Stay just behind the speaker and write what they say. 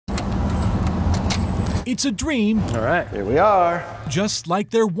It's a dream. All right, here we are. Just like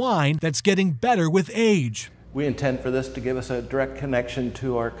their wine that's getting better with age. We intend for this to give us a direct connection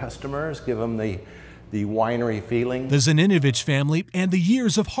to our customers, give them the winery feeling. The Zaninovich family and the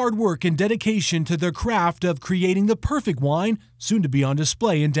years of hard work and dedication to their craft of creating the perfect wine, soon to be on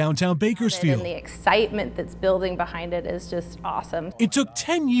display in downtown Bakersfield. And the excitement that's building behind it is just awesome. It took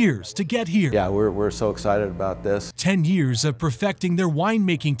 10 years to get here. Yeah, we're so excited about this. 10 years of perfecting their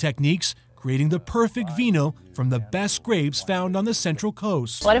winemaking techniques, creating the perfect vino from the best grapes found on the Central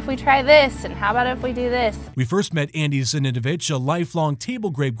Coast. What if we try this, and how about if we do this? We first met Andy Zaninovich, a lifelong table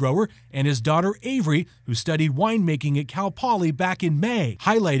grape grower, and his daughter Avery, who studied winemaking at Cal Poly back in May,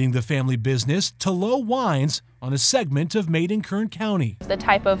 highlighting the family business, Tolo Wines, on a segment of Made in Kern County. The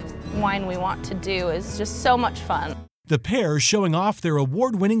type of wine we want to do is just so much fun. The pair showing off their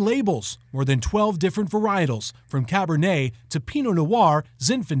award-winning labels, more than 12 different varietals, from Cabernet to Pinot Noir,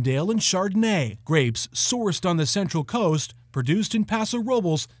 Zinfandel, and Chardonnay. Grapes sourced on the Central Coast, produced in Paso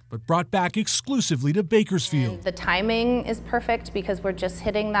Robles, but brought back exclusively to Bakersfield. And the timing is perfect because we're just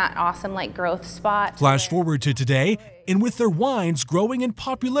hitting that awesome growth spot. Flash forward to today, and with their wines growing in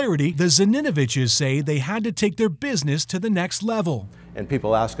popularity, the Zaninoviches say they had to take their business to the next level. And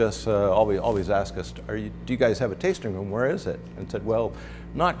people ask us, always ask us, do you guys have a tasting room? Where is it? And said, well,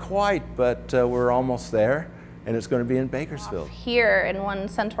 not quite, but we're almost there. And it's going to be in Bakersfield. Here in one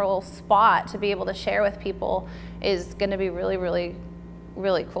central spot to be able to share with people is going to be really, really,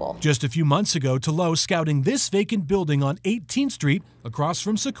 really cool. Just a few months ago, Tolo scouting this vacant building on 18th Street across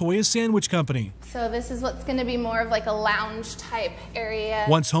from Sequoia Sandwich Company. So this is what's going to be more of a lounge type area.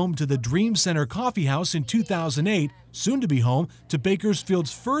 Once home to the Dream Center Coffee House in 2008, soon to be home to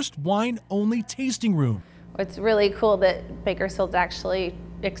Bakersfield's first wine-only tasting room. It's really cool that Bakersfield's actually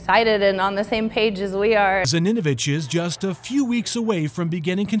excited and on the same page as we are. Zaninovich is just a few weeks away from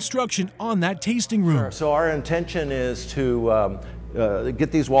beginning construction on that tasting room. Sure. So our intention is to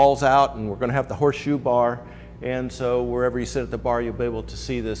get these walls out, and we're going to have the horseshoe bar. And so wherever you sit at the bar, you'll be able to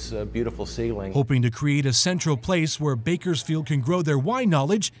see this beautiful ceiling. Hoping to create a central place where Bakersfield can grow their wine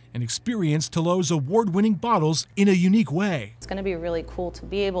knowledge and experience Tolo's award-winning bottles in a unique way. It's going to be really cool to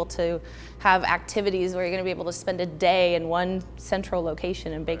be able to have activities where you're going to be able to spend a day in one central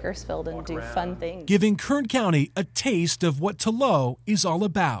location in Bakersfield and do fun things. Giving Kern County a taste of what Tolo is all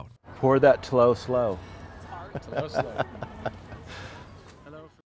about. Pour that Tolo slow. Tolo slow.